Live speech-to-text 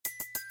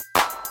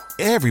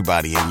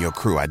Everybody in your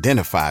crew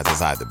identifies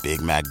as either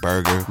Big Mac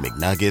Burger,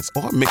 McNuggets,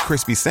 or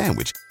McCrispy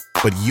Sandwich.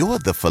 But you're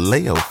the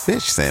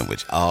Filet-O-Fish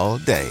Sandwich all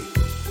day.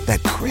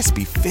 That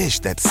crispy fish,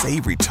 that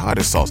savory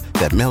tartar sauce,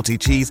 that melty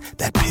cheese,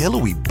 that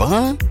pillowy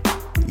bun.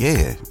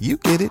 Yeah, you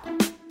get it.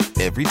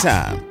 Every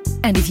time.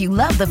 And if you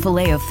love the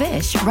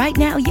Filet-O-Fish, right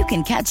now you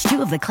can catch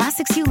two of the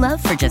classics you love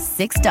for just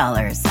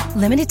 $6.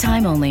 Limited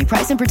time only.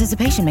 Price and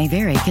participation may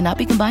vary. Cannot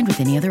be combined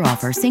with any other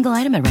offer. Single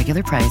item at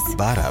regular price.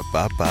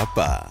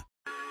 Ba-da-ba-ba-ba.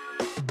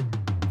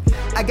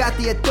 I got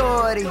the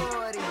authority,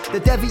 the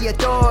Devy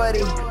authority.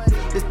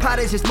 This pot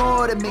is just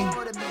more to me.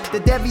 The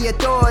Devy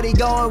authority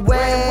going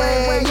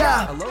way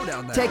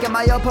up. Taking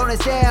my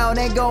opponents down,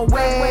 ain't going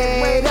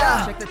way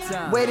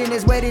up. Waiting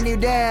is waiting you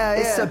down.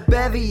 It's a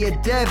bevy of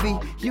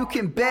Devy. You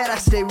can bet I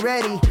stay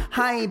ready.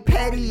 I ain't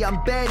petty,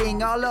 I'm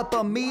betting all up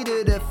on me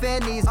to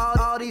defend these.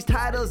 All these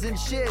titles and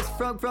shits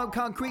from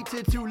concrete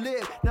to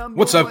lit.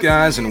 What's up,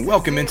 guys, and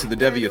welcome into the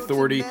Devy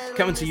Authority,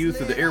 coming to you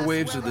through the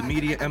airwaves of the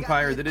media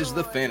empire that is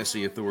the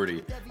Fantasy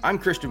Authority. I'm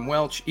Christian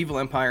Welch, Evil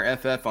Empire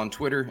FF on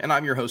Twitter, and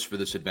I'm your host for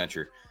this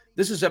adventure.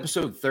 This is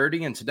episode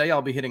 30, and today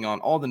I'll be hitting on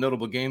all the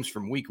notable games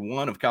from week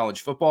 1 of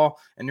college football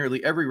and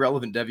nearly every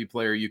relevant Devy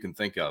player you can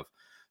think of.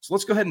 So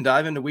let's go ahead and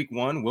dive into week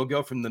 1. We'll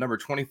go from the number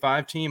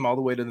 25 team all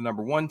the way to the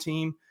number 1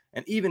 team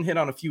and even hit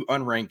on a few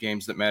unranked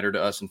games that matter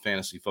to us in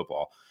fantasy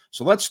football.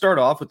 So let's start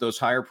off with those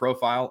higher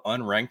profile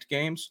unranked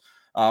games.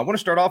 I want to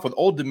start off with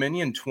Old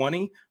Dominion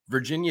 20,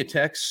 Virginia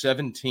Tech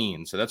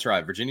 17. So that's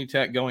right, Virginia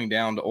Tech going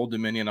down to Old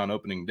Dominion on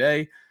opening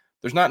day.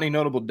 There's not any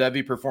notable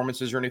Devy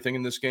performances or anything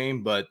in this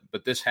game, but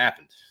this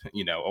happened.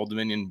 You know, Old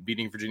Dominion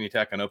beating Virginia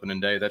Tech on opening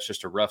day. That's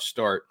just a rough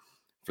start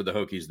for the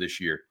Hokies this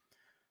year.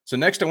 So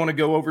next I want to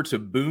go over to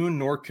Boone,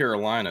 North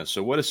Carolina.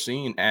 So what a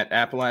scene at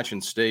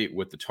Appalachian State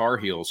with the Tar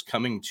Heels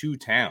coming to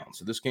town.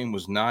 So this game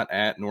was not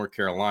at North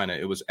Carolina.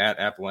 It was at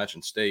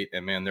Appalachian State,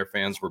 and man, their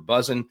fans were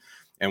buzzing,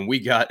 and we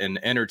got an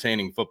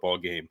entertaining football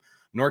game.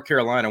 North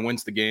Carolina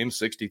wins the game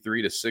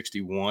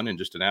 63-61 in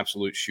just an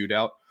absolute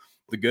shootout.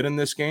 The good in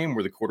this game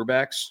were the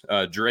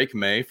quarterbacks. Drake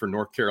May for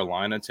North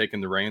Carolina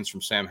taking the reins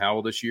from Sam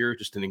Howell this year.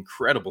 Just an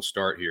incredible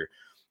start here.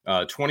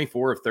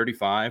 24 of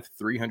 35,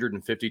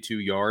 352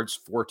 yards,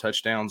 4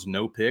 touchdowns,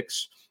 no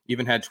picks.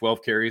 Even had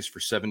 12 carries for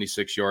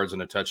 76 yards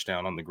and a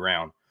touchdown on the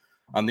ground.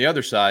 On the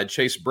other side,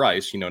 Chase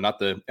Bryce, not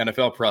the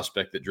NFL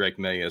prospect that Drake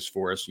May is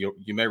for us. You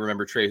may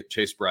remember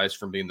Chase Bryce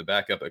from being the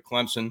backup at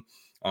Clemson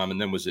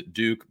and then was at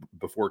Duke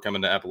before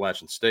coming to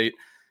Appalachian State.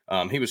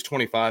 He was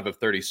 25 of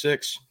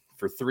 36.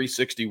 For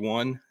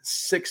 361,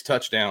 6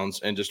 touchdowns,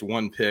 and just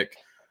 1 pick,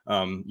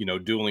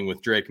 dueling with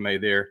Drake May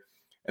there.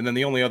 And then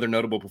the only other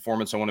notable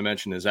performance I want to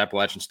mention is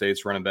Appalachian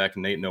State's running back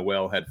Nate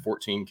Noel had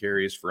 14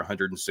 carries for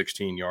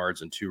 116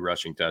 yards and 2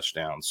 rushing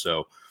touchdowns.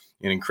 So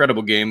an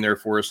incredible game there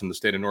for us in the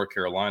state of North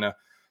Carolina.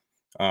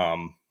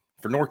 For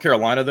North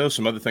Carolina, though,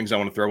 some other things I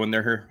want to throw in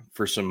there here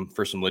for some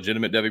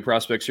legitimate Devy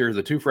prospects here.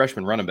 The 2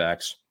 freshman running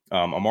backs,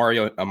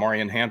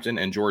 Amarian Hampton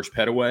and George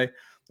Pettaway.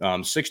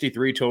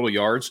 63 total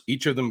yards.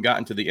 Each of them got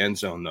into the end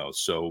zone, though.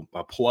 So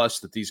a plus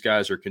that these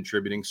guys are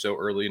contributing so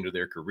early into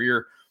their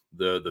career.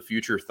 The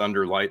future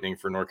Thunder Lightning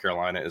for North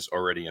Carolina is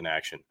already in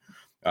action.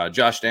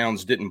 Josh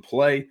Downs didn't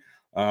play,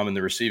 and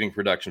the receiving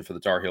production for the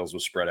Tar Heels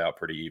was spread out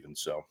pretty even.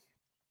 So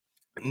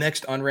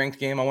next unranked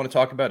game I want to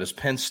talk about is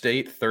Penn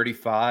State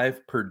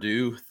 35,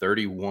 Purdue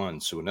 31.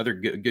 So another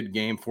good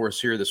game for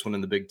us here, this one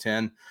in the Big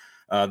Ten.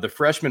 The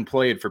freshman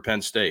played for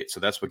Penn State,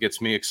 so that's what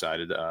gets me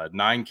excited.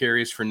 9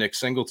 carries for Nick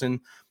Singleton,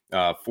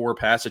 4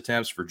 pass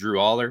attempts for Drew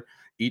Aller.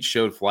 Each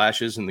showed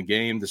flashes in the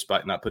game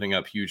despite not putting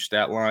up huge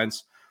stat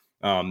lines.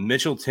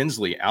 Mitchell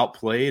Tinsley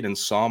outplayed and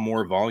saw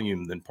more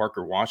volume than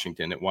Parker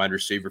Washington at wide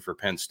receiver for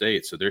Penn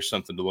State, so there's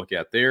something to look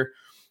at there.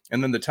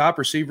 And then the top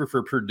receiver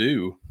for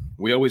Purdue,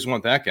 we always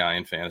want that guy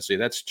in fantasy.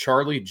 That's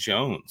Charlie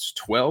Jones,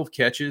 12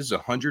 catches,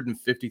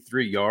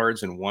 153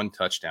 yards, and 1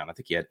 touchdown. I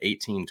think he had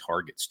 18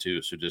 targets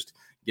too, so just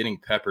getting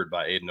peppered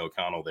by Aiden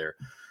O'Connell there.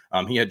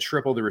 He had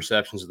triple the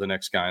receptions of the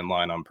next guy in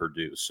line on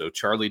Purdue. So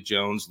Charlie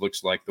Jones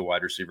looks like the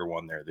wide receiver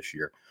one there this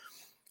year.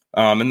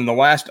 And then the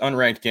last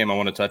unranked game I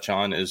want to touch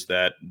on is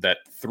that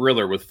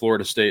thriller with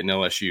Florida State and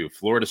LSU.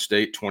 Florida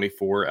State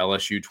 24,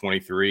 LSU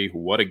 23.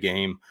 What a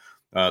game.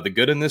 The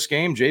good in this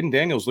game, Jaden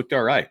Daniels looked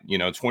all right.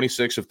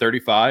 26 of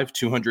 35,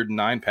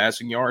 209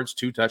 passing yards,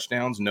 2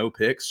 touchdowns, no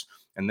picks.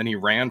 And then he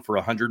ran for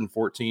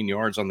 114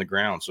 yards on the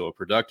ground. So a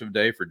productive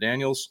day for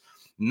Daniels.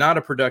 Not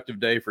a productive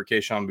day for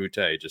Keyshawn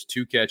Boutte. Just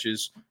 2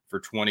 catches for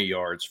 20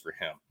 yards for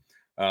him.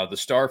 The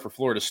star for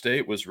Florida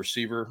State was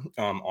receiver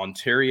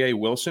Ontarie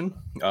Wilson.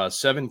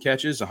 7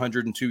 catches,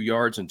 102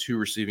 yards, and 2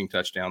 receiving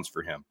touchdowns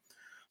for him.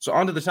 So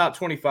on to the top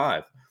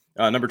 25.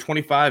 Number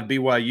 25,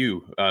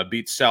 BYU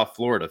beats South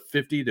Florida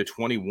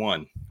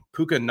 50-21.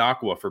 Puka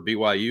Nacua for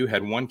BYU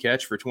had 1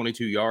 catch for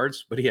 22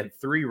 yards, but he had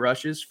 3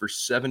 rushes for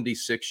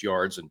 76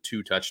 yards and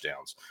 2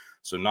 touchdowns.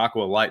 So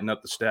Nacua lightened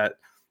up the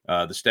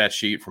stat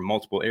sheet from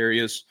multiple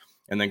areas.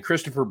 And then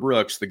Christopher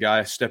Brooks, the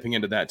guy stepping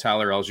into that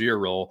Tyler Algier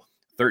role,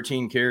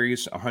 13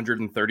 carries,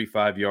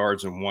 135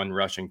 yards, and 1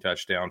 rushing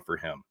touchdown for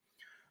him.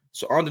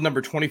 So on to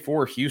number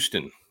 24,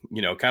 Houston.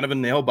 Kind of a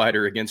nail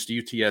biter against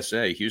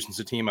UTSA. Houston's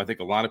a team I think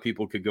a lot of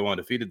people could go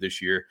undefeated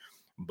this year,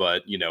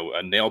 but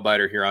a nail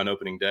biter here on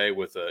opening day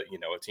with a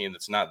team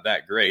that's not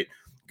that great.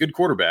 Good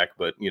quarterback,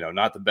 but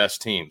not the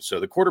best team. So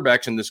the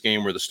quarterbacks in this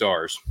game were the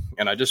stars,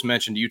 and I just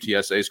mentioned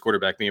UTSA's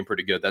quarterback being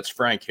pretty good. That's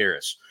Frank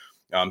Harris.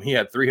 He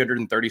had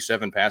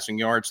 337 passing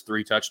yards,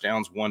 3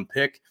 touchdowns, 1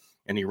 pick,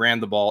 and he ran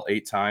the ball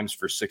 8 times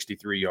for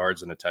 63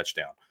 yards and a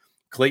touchdown.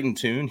 Clayton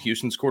Tune,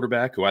 Houston's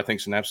quarterback, who I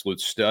think is an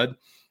absolute stud,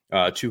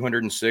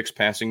 206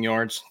 passing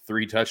yards,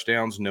 3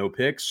 touchdowns, no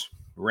picks,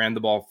 ran the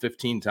ball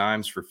 15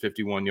 times for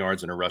 51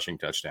 yards and a rushing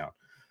touchdown.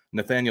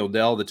 Nathaniel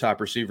Dell, the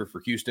top receiver for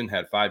Houston,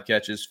 had 5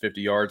 catches,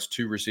 50 yards,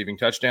 2 receiving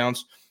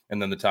touchdowns.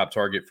 And then the top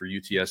target for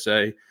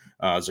UTSA,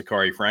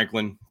 Zachary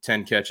Franklin,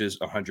 10 catches,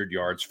 100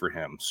 yards for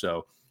him.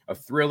 So a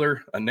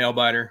thriller, a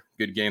nail-biter,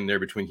 good game there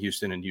between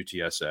Houston and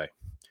UTSA.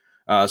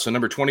 So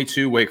number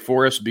 22, Wake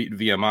Forest beat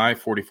VMI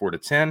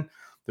 44-10.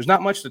 There's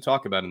not much to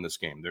talk about in this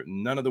game.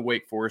 None of the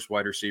Wake Forest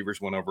wide receivers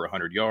went over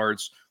 100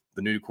 yards.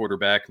 The new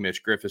quarterback,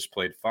 Mitch Griffiths,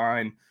 played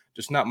fine.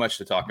 Just not much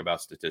to talk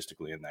about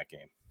statistically in that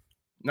game.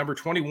 Number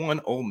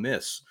 21, Ole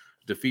Miss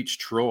defeats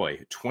Troy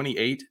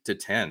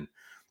 28-10.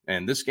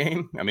 And this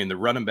game, the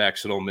running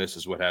backs at Ole Miss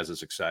is what has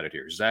us excited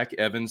here. Zach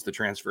Evans, the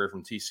transfer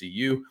from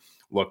TCU,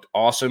 looked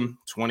awesome.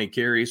 20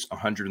 carries,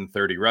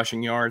 130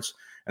 rushing yards.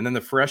 And then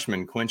the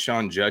freshman,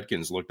 Quinshon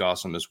Judkins, looked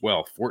awesome as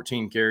well.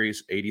 14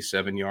 carries,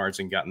 87 yards,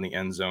 and got in the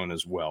end zone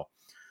as well.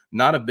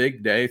 Not a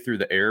big day through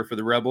the air for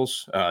the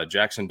Rebels.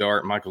 Jackson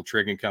Dart, Michael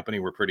Trigg and company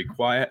were pretty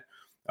quiet.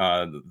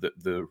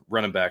 The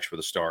running backs were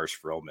the stars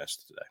for Ole Miss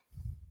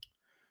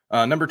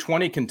today. Number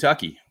 20,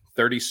 Kentucky,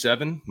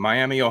 37.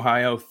 Miami,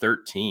 Ohio,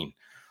 13.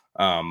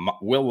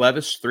 Will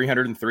Levis,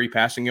 303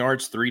 passing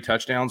yards, 3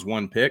 touchdowns,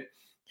 1 pick.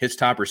 His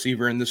top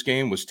receiver in this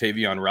game was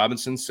Tavion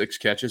Robinson, 6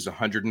 catches,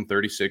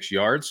 136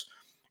 yards.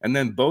 And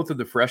then both of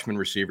the freshman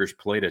receivers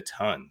played a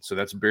ton. So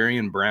that's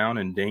Berrien Brown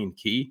and Dane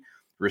Key.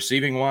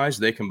 Receiving-wise,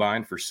 they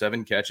combined for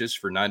 7 catches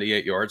for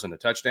 98 yards and a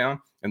touchdown.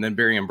 And then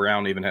Berrien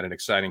Brown even had an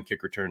exciting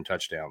kick return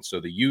touchdown. So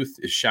the youth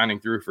is shining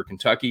through for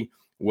Kentucky.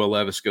 Will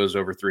Levis goes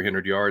over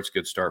 300 yards.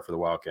 Good start for the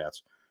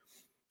Wildcats.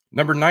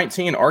 Number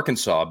 19,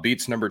 Arkansas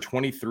beats number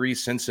 23,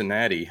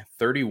 Cincinnati,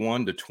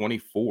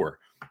 31-24.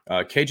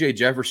 KJ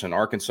Jefferson,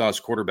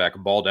 Arkansas's quarterback,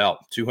 balled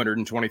out.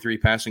 223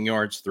 passing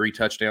yards, 3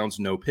 touchdowns,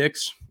 no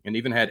picks, and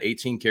even had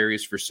 18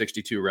 carries for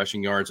 62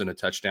 rushing yards and a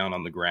touchdown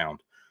on the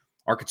ground.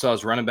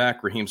 Arkansas's running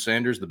back, Raheem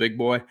Sanders, the big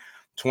boy,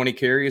 20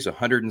 carries,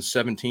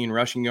 117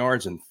 rushing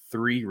yards, and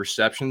 3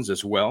 receptions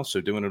as well, so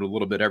doing it a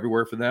little bit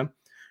everywhere for them.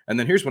 And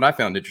then here's what I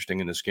found interesting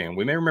in this game.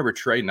 We may remember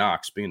Trey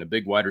Knox being a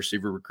big wide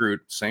receiver recruit,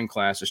 same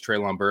class as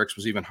Treylon Burks,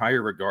 was even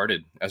higher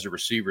regarded as a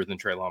receiver than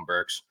Treylon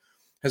Burks.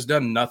 Has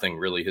done nothing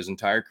really his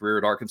entire career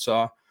at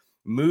Arkansas.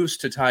 Moves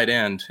to tight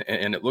end,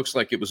 and it looks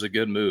like it was a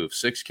good move.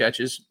 6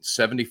 catches,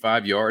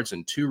 75 yards,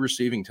 and 2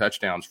 receiving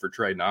touchdowns for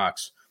Trey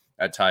Knox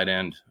at tight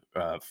end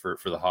for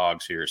the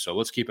Hogs here. So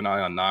let's keep an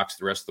eye on Knox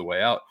the rest of the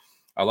way out.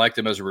 I liked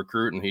him as a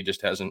recruit, and he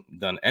just hasn't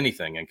done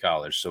anything in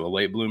college. So a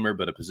late bloomer,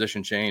 but a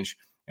position change,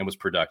 and was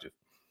productive.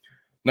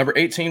 Number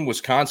 18,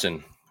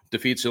 Wisconsin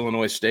defeats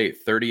Illinois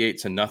State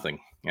 38-0.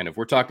 And if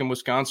we're talking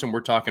Wisconsin, we're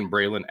talking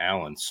Braylon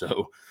Allen.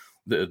 So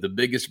the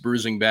biggest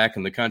bruising back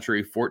in the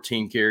country,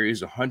 14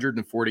 carries,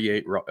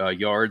 148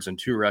 yards, and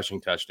 2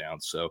 rushing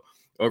touchdowns. So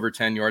over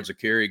 10 yards a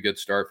carry, good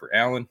start for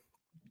Allen.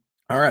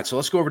 All right, so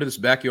let's go over to this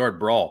backyard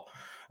brawl.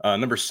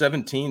 Number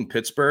 17,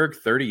 Pittsburgh,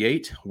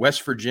 38.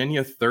 West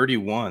Virginia,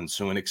 31.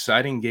 So an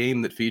exciting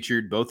game that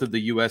featured both of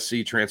the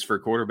USC transfer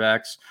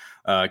quarterbacks,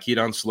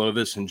 Keaton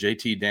Slovis and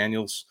JT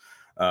Daniels.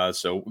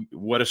 So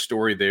what a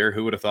story there.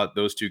 Who would have thought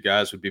those 2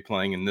 guys would be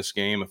playing in this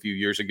game a few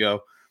years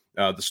ago?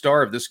 The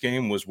star of this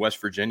game was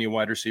West Virginia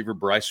wide receiver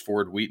Bryce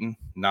Ford Wheaton,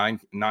 9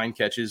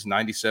 catches,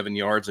 97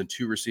 yards, and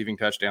 2 receiving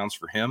touchdowns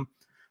for him.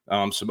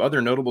 Some other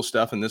notable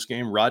stuff in this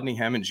game: Rodney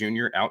Hammond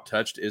Jr.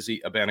 out-touched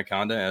Izzy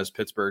Abanikanda as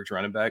Pittsburgh's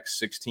running back,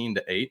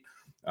 16-8.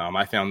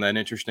 I found that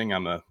interesting.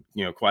 I'm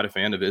quite a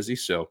fan of Izzy,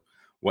 so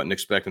wasn't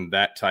expecting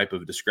that type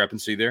of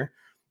discrepancy there.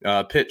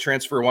 Pitt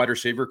transfer wide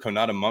receiver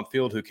Konata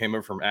Mumpfield, who came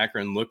over from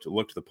Akron,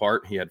 looked the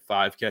part. He had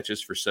 5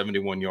 catches for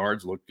 71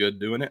 yards, looked good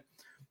doing it.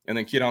 And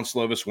then Keaton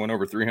Slovis went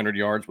over 300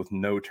 yards with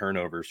no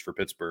turnovers for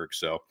Pittsburgh.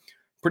 So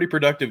pretty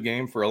productive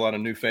game for a lot of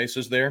new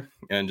faces there,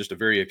 and just a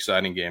very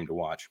exciting game to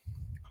watch.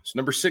 So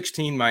number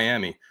 16,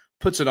 Miami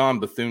puts it on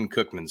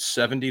Bethune-Cookman,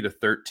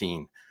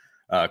 70-13.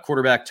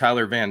 Quarterback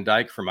Tyler Van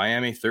Dyke for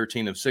Miami,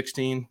 13 of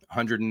 16,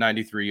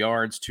 193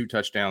 yards, 2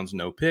 touchdowns,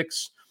 no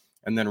picks.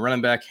 And then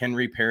running back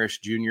Henry Parrish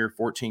Jr.,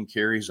 14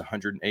 carries,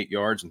 108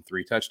 yards, and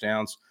 3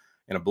 touchdowns.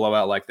 In a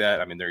blowout like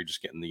that, they're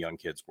just getting the young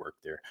kids' work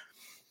there.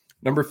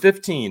 Number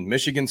 15,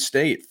 Michigan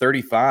State,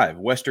 35.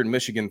 Western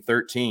Michigan,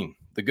 13.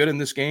 The good in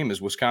this game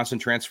is Wisconsin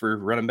transfer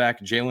running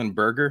back Jalen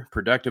Berger,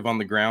 productive on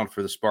the ground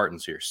for the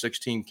Spartans here.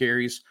 16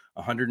 carries,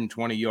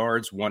 120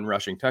 yards, 1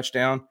 rushing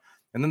touchdown.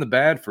 And then the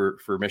bad for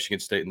Michigan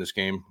State in this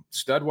game,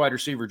 stud wide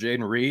receiver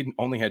Jaden Reed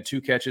only had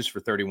 2 catches for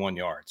 31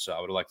 yards. So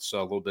I would have liked to see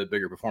a little bit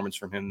bigger performance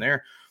from him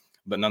there.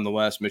 But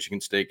nonetheless, Michigan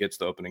State gets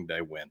the opening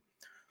day win.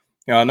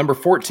 Number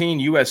 14,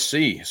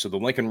 USC. So the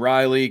Lincoln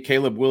Riley,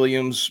 Caleb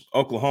Williams,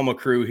 Oklahoma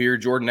crew here.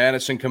 Jordan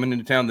Addison coming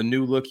into town. The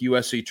new look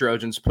USC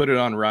Trojans put it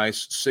on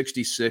Rice,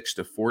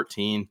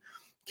 66-14.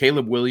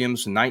 Caleb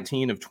Williams,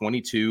 19 of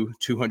 22,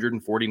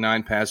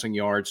 249 passing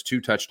yards,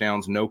 2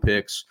 touchdowns, no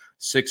picks,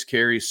 6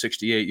 carries,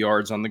 68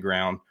 yards on the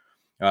ground.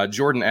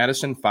 Jordan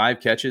Addison, 5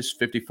 catches,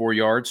 54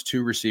 yards,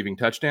 2 receiving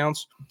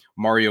touchdowns.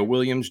 Mario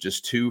Williams,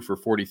 just 2 for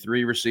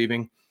 43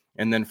 receiving.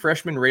 And then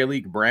freshman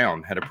Rayleigh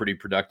Brown had a pretty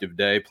productive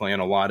day,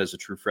 playing a lot as a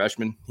true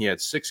freshman. He had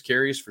 6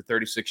 carries for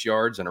 36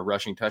 yards and a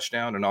rushing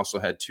touchdown, and also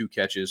had 2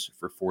 catches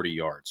for 40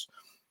 yards.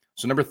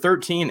 So number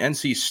 13,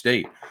 NC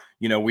State.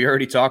 You know, we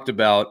already talked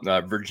about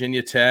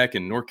Virginia Tech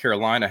and North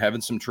Carolina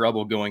having some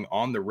trouble going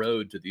on the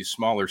road to these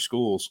smaller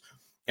schools.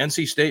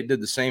 NC State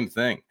did the same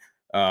thing.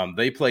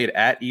 They played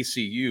at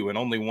ECU and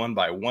only won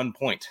by 1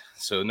 point.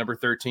 So number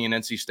 13,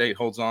 NC State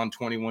holds on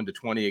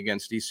 21-20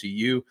 against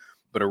ECU.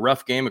 But a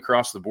rough game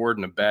across the board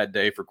and a bad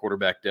day for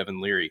quarterback Devin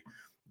Leary.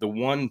 The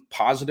one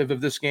positive of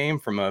this game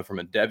from a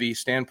Devy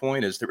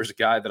standpoint is there was a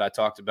guy that I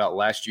talked about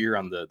last year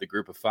on the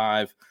group of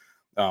 5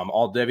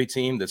 all Devy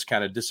team that's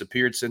kind of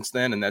disappeared since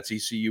then, and that's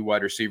ECU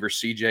wide receiver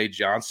CJ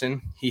Johnson.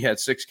 He had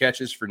 6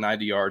 catches for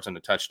 90 yards and a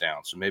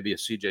touchdown. So maybe a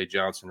CJ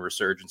Johnson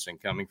resurgence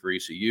incoming for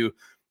ECU,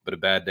 but a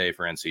bad day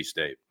for NC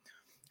State.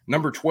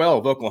 Number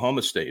 12,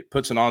 Oklahoma State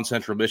puts it on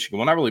Central Michigan.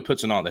 Well, not really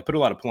puts it on. They put a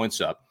lot of points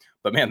up,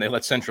 but man, they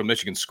let Central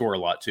Michigan score a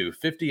lot too.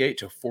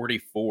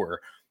 58-44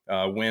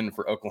 win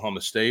for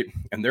Oklahoma State,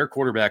 and their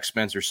quarterback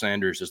Spencer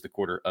Sanders is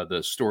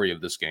the story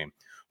of this game.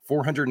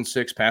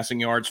 406 passing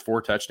yards,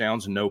 4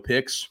 touchdowns, no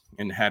picks,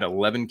 and had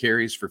 11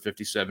 carries for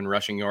 57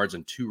 rushing yards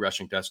and 2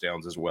 rushing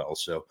touchdowns as well.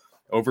 So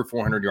over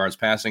 400 yards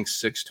passing,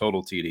 6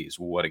 total TDs.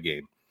 What a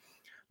game.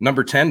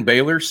 Number 10,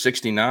 Baylor,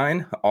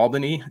 69,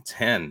 Albany,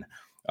 10.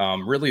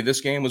 Really,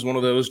 this game was one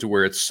of those to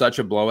where it's such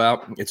a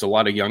blowout. It's a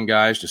lot of young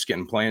guys just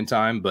getting playing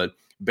time, but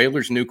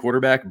Baylor's new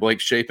quarterback, Blake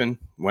Shapen,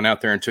 went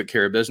out there and took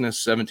care of business,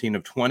 17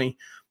 of 20,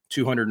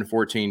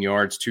 214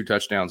 yards, 2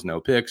 touchdowns,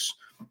 no picks.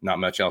 Not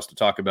much else to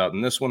talk about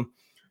in this one.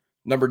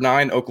 Number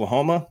 9,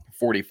 Oklahoma,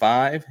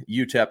 45,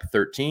 UTEP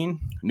 13.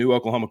 New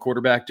Oklahoma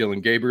quarterback,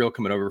 Dylan Gabriel,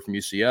 coming over from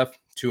UCF,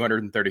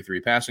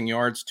 233 passing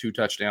yards, 2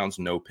 touchdowns,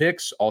 no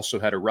picks. Also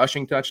had a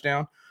rushing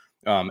touchdown.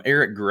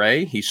 Eric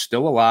Gray, he's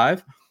still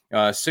alive.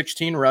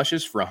 16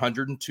 rushes for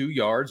 102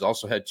 yards,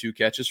 also had 2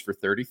 catches for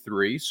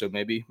 33, so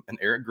maybe an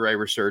Eric Gray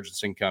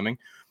resurgence incoming.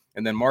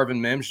 And then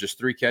Marvin Mims, just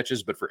 3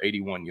 catches, but for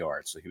 81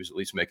 yards, so he was at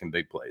least making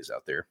big plays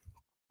out there.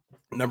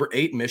 Number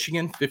 8,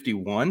 Michigan,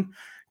 51,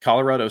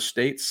 Colorado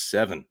State,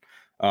 7.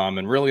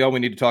 And really all we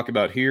need to talk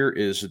about here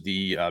is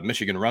the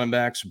Michigan running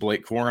backs.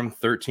 Blake Corum,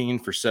 13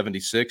 for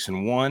 76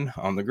 and 1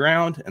 on the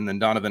ground, and then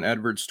Donovan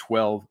Edwards,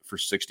 12 for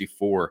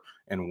 64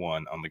 and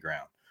 1 on the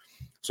ground.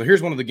 So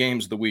here's one of the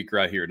games of the week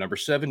right here. Number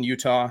 7,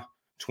 Utah,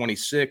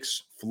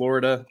 26,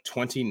 Florida,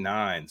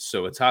 29.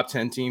 So a top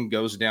 10 team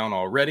goes down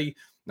already.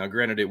 Now,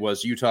 granted, it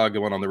was Utah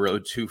going on the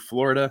road to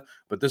Florida,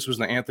 but this was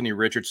the Anthony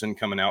Richardson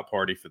coming out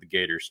party for the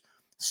Gators.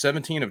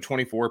 17 of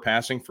 24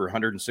 passing for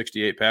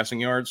 168 passing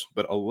yards,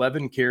 but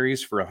 11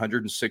 carries for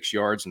 106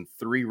 yards and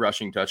 3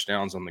 rushing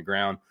touchdowns on the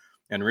ground.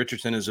 And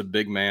Richardson is a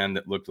big man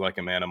that looked like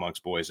a man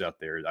amongst boys out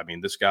there. I mean,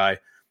 this guy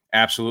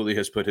absolutely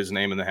has put his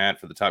name in the hat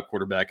for the top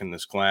quarterback in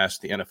this class.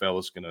 The NFL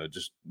is going to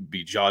just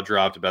be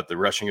jaw-dropped about the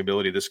rushing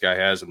ability this guy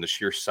has and the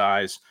sheer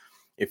size.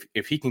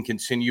 If he can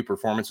continue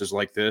performances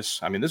like this,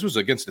 I mean, this was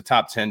against the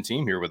top 10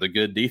 team here with a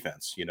good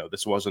defense. You know,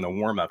 this wasn't a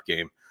warm-up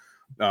game.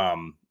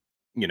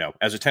 You know,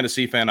 as a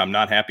Tennessee fan, I'm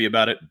not happy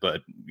about it,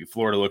 but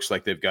Florida looks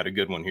like they've got a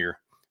good one here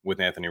with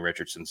Anthony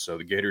Richardson. So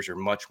the Gators are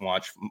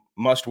must-watch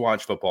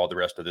football the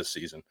rest of this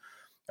season.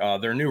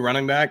 Their new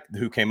running back,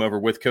 who came over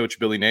with Coach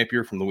Billy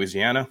Napier from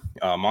Louisiana,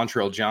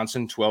 Montrell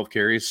Johnson, 12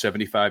 carries,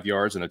 75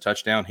 yards, and a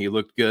touchdown. He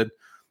looked good.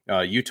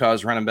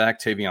 Utah's running back,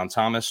 Tavion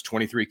Thomas,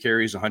 23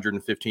 carries,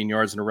 115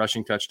 yards, and a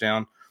rushing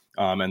touchdown.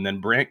 And then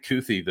Brant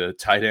Kuthi, the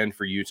tight end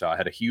for Utah,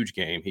 had a huge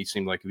game. He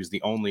seemed like he was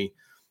the only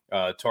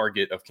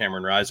target of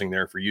Cameron Rising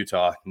there for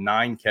Utah.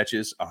 9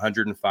 catches,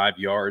 105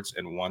 yards,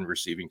 and 1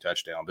 receiving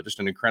touchdown. But just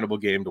an incredible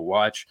game to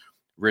watch.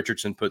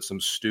 Richardson put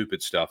some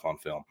stupid stuff on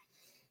film.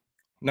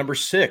 Number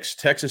 6,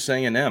 Texas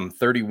A&M,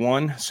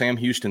 31, Sam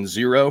Houston,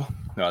 0.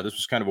 This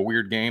was kind of a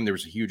weird game. There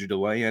was a huge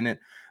delay in it.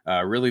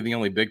 Really, the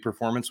only big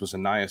performance was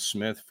Aniyah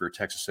Smith for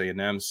Texas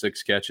A&M,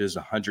 6 catches,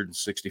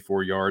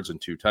 164 yards,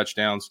 and 2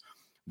 touchdowns.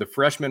 The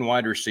freshman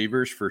wide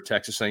receivers for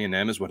Texas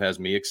A&M is what has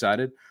me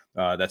excited.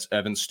 That's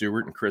Evan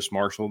Stewart and Chris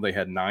Marshall. They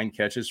had 9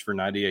 catches for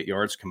 98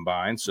 yards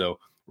combined, so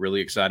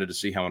really excited to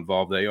see how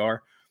involved they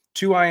are.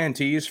 2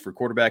 INTs for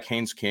quarterback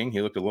Haynes King.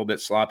 He looked a little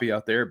bit sloppy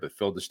out there, but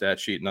filled the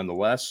stat sheet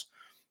nonetheless.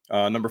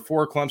 Number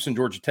 4, Clemson,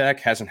 Georgia Tech.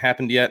 Hasn't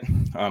happened yet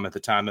at the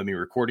time of me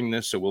recording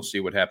this, so we'll see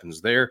what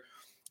happens there.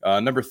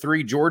 Number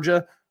 3,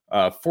 Georgia,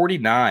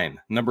 49.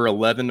 Number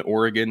 11,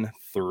 Oregon,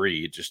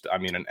 3. Just, I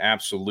mean, an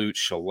absolute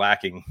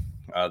shellacking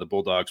the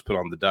Bulldogs put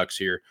on the Ducks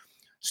here.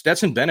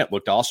 Stetson Bennett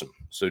looked awesome.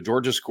 So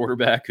Georgia's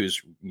quarterback,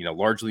 who's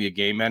largely a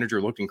game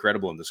manager, looked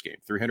incredible in this game.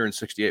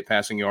 368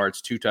 passing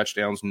yards, 2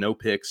 touchdowns, no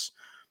picks.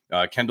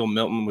 Kendall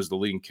Milton was the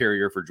leading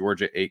carrier for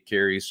Georgia, 8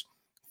 carries,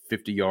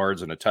 50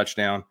 yards, and a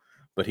touchdown.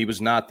 But he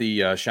was not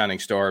the shining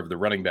star of the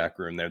running back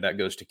room there. That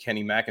goes to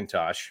Kenny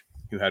McIntosh,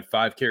 who had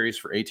 5 carries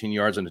for 18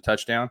 yards and a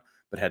touchdown,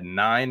 but had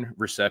 9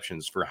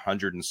 receptions for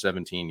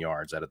 117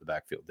 yards out of the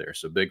backfield there.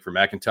 So big for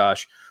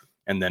McIntosh.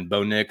 And then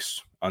Bo Nix,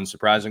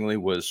 unsurprisingly,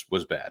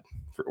 was bad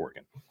for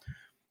Oregon.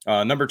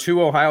 Number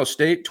 2, Ohio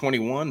State,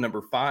 21.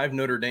 Number 5,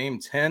 Notre Dame,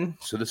 10.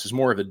 So this is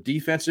more of a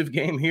defensive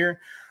game here.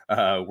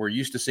 We're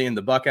used to seeing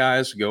the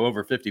Buckeyes go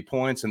over 50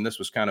 points, and this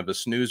was kind of a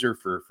snoozer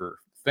for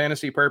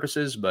fantasy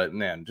purposes. But,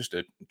 man, just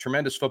a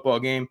tremendous football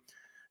game.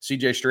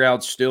 C.J.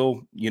 Stroud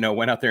still,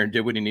 went out there and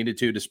did what he needed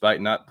to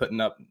despite not putting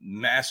up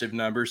massive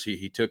numbers.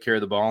 He took care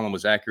of the ball and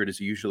was accurate as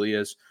he usually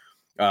is.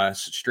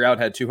 Stroud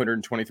had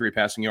 223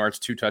 passing yards,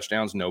 2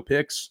 touchdowns, no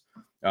picks.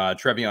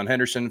 Trevion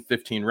Henderson,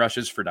 15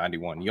 rushes for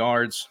 91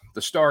 yards.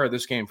 The star of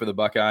this game for the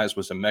Buckeyes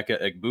was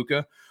Emeka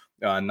Egbuka,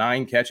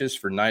 9 catches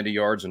for 90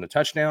 yards and a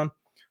touchdown.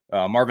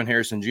 Marvin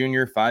Harrison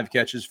Jr., 5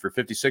 catches for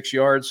 56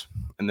 yards.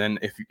 And then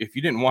if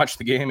you didn't watch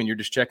the game and you're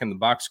just checking the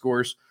box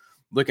scores,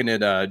 looking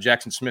at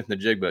Jackson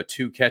Smith-Njigba,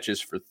 2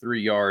 catches for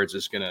 3 yards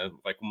is going to,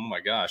 oh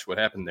my gosh, what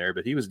happened there?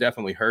 But he was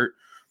definitely hurt.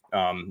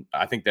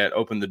 I think that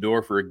opened the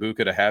door for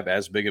Egbuka to have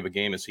as big of a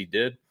game as he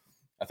did.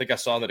 I think I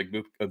saw that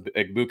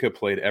Egbuka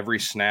played every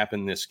snap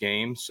in this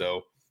game.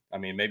 So,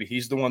 maybe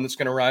he's the one that's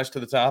going to rise to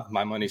the top.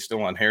 My money's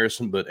still on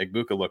Harrison, but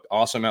Egbuka looked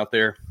awesome out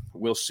there.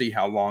 We'll see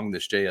how long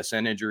this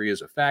JSN injury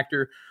is a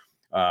factor.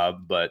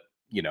 But,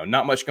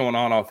 not much going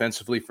on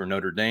offensively for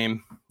Notre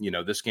Dame.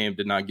 This game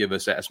did not give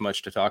us as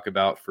much to talk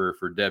about for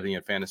Devy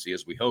and fantasy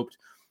as we hoped.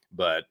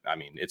 But,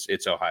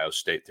 it's Ohio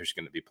State. There's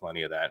going to be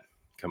plenty of that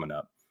coming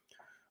up.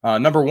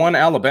 Number 1,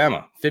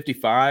 Alabama,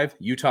 55,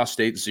 Utah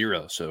State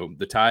 0. So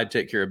the Tide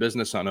take care of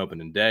business on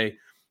opening day.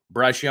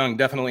 Bryce Young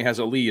definitely has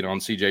a lead on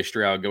C.J.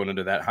 Stroud going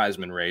into that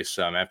Heisman race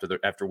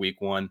after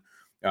week 1.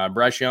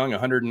 Bryce Young,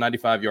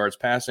 195 yards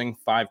passing,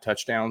 5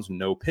 touchdowns,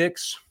 no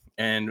picks.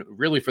 And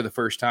really for the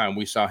first time,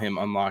 we saw him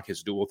unlock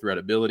his dual threat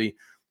ability,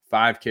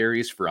 5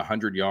 carries for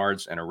 100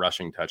 yards and a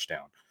rushing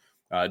touchdown.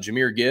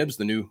 Jahmyr Gibbs,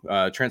 the new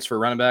transfer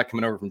running back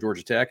coming over from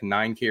Georgia Tech,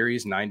 9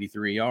 carries,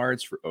 93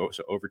 yards,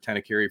 so over 10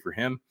 a carry for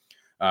him.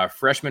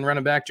 Freshman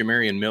running back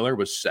Jamarian Miller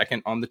was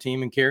second on the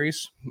team in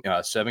carries,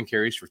 7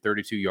 carries for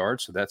 32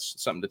 yards. So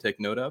that's something to take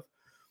note of.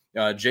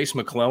 Jace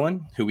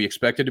McClellan, who we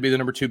expected to be the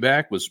number 2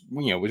 back, was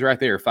right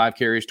there, 5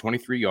 carries,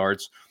 23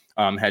 yards,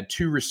 had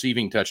 2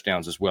 receiving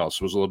touchdowns as well.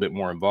 So was a little bit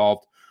more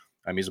involved.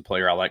 He's a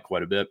player I like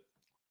quite a bit.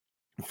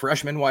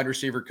 Freshman wide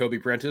receiver Kobe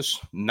Prentice,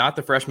 not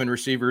the freshman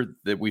receiver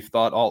that we've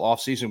thought all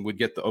offseason would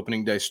get the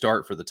opening day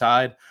start for the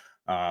Tide.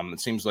 It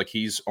seems like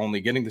he's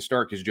only getting the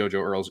start because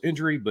JoJo Earle's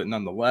injury, but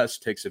nonetheless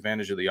takes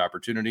advantage of the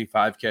opportunity.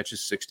 5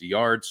 catches, 60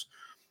 yards.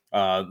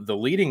 The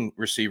leading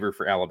receiver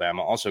for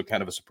Alabama, also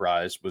kind of a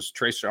surprise, was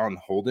Trayshawn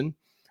Holden.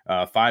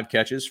 5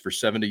 catches for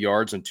 70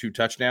 yards and 2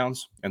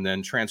 touchdowns. And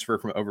then transfer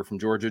from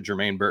Georgia,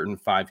 Jermaine Burton,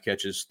 5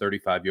 catches,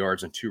 35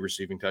 yards, and 2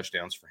 receiving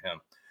touchdowns for him.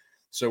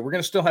 So we're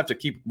going to still have to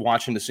keep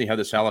watching to see how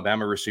this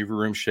Alabama receiver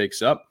room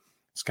shakes up.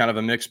 It's kind of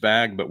a mixed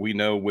bag, but we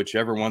know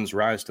whichever ones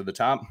rise to the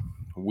top,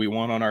 we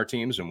won on our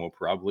teams, and we'll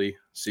probably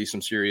see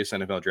some serious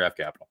NFL draft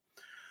capital.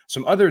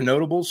 Some other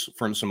notables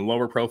from some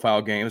lower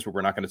profile games, but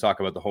we're not going to talk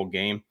about the whole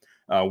game.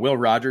 Will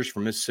Rogers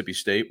from Mississippi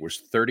State was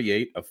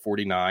 38 of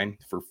 49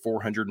 for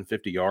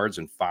 450 yards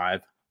and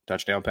 5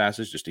 touchdown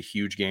passes. Just a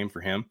huge game for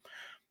him.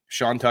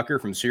 Sean Tucker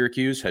from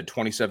Syracuse had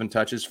 27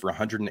 touches for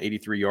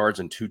 183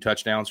 yards and 2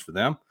 touchdowns for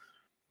them.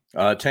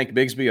 Tank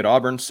Bigsby at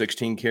Auburn,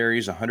 16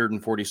 carries,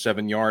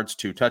 147 yards,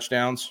 2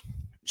 touchdowns.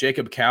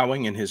 Jacob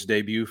Cowing in his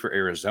debut for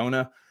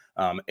Arizona,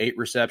 8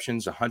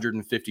 receptions,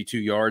 152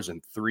 yards,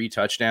 and 3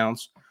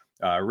 touchdowns.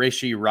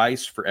 Rashee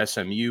Rice for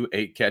SMU,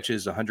 8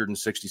 catches,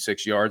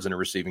 166 yards, and a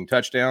receiving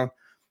touchdown.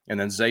 And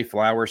then Zay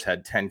Flowers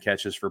had 10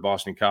 catches for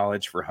Boston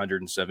College for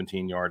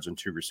 117 yards and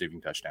 2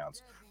 receiving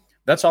touchdowns.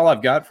 That's all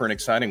I've got for an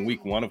exciting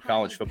week 1 of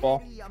college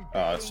football.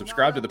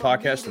 Subscribe to the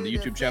podcast and the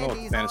YouTube channel at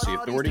the Fantasy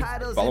Authority.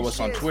 Follow us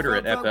on Twitter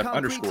at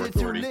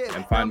FF_authority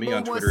and find me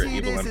on Twitter at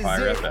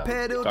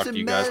EvilEmpireFF. Talk to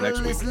you guys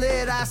next week.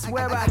 I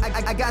swear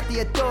I got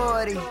the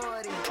authority,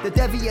 the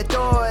Devy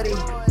authority.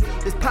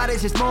 This pot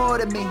is just more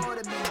to me.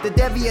 The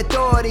Devy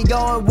authority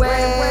going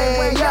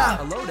way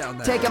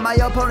up. Taking my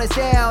opponents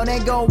down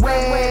and going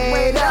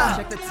way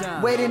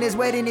up. Waiting is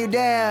waiting you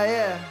down,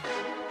 yeah.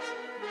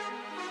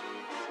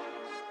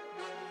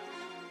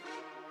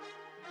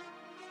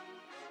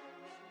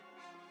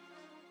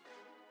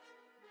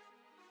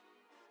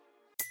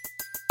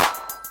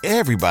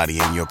 Everybody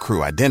in your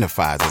crew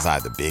identifies as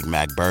either Big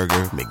Mac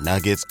Burger,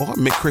 McNuggets, or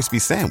McCrispy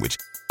Sandwich.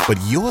 But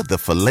you're the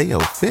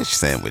Filet-O-Fish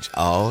Sandwich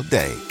all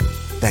day.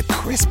 That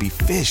crispy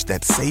fish,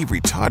 that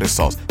savory tartar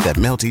sauce, that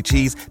melty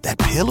cheese, that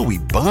pillowy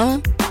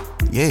bun.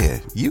 Yeah,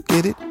 you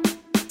get it.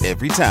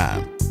 Every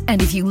time.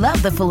 And if you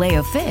love the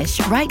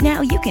Filet-O-Fish, right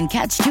now you can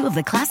catch 2 of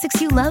the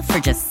classics you love for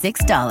just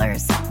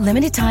 $6.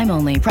 Limited time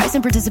only. Price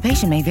and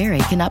participation may vary.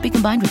 Cannot be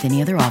combined with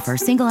any other offer.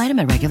 Single item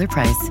at regular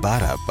price.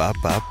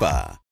 Ba-da-ba-ba-ba.